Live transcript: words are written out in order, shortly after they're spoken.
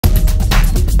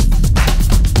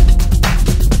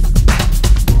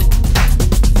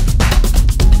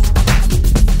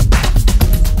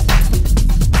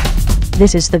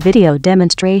This is the video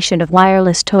demonstration of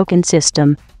wireless token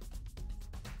system.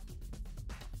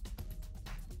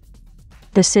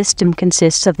 The system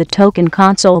consists of the token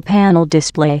console panel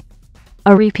display,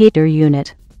 a repeater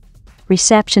unit,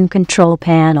 reception control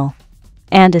panel,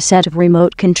 and a set of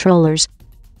remote controllers.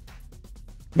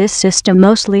 This system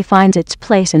mostly finds its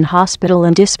place in hospital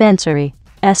and dispensary,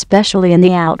 especially in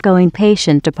the outgoing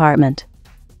patient department.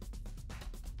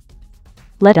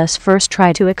 Let us first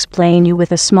try to explain you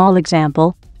with a small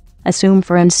example. Assume,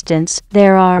 for instance,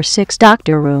 there are 6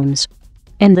 doctor rooms.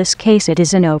 In this case it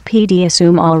is an OPD.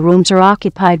 Assume all rooms are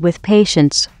occupied with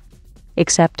patients,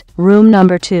 except room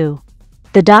number 2.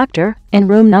 The doctor in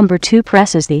room number 2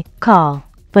 presses the call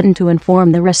button to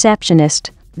inform the receptionist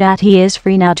that he is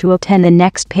free now to attend the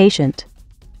next patient.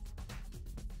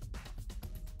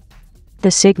 The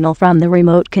signal from the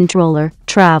remote controller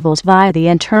travels via the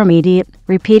intermediate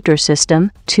repeater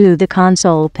system to the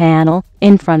console panel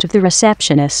in front of the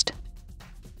receptionist.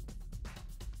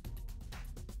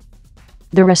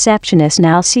 The receptionist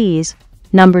now sees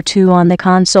number 2 on the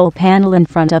console panel in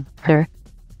front of her.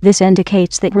 This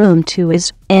indicates that room 2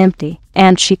 is empty,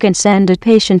 and she can send a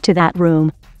patient to that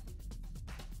room.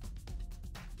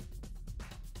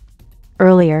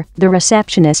 Earlier, the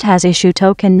receptionist has issued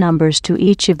token numbers to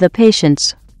each of the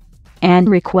patients and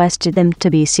requested them to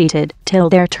be seated till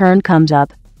their turn comes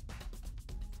up.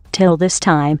 Till this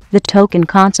time, the token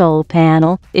console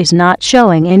panel is not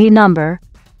showing any number.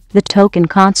 The token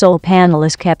console panel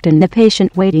is kept in the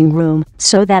patient waiting room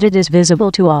so that it is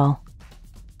visible to all.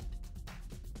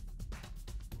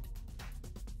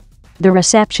 The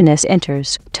receptionist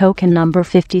enters token number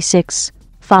 56,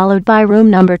 followed by room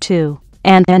number 2.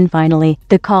 And then finally,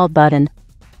 the call button.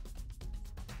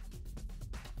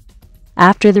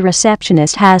 After the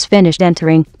receptionist has finished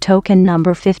entering, token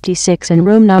number 56 and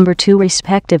room number 2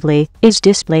 respectively is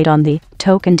displayed on the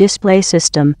token display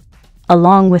system,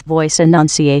 along with voice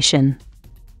annunciation.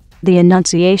 The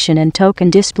annunciation and token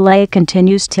display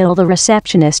continues till the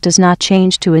receptionist does not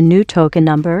change to a new token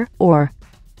number or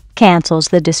cancels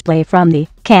the display from the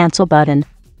cancel button.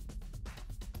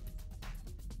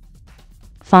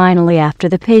 Finally, after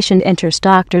the patient enters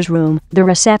doctor's room, the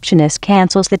receptionist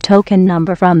cancels the token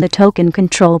number from the token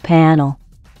control panel.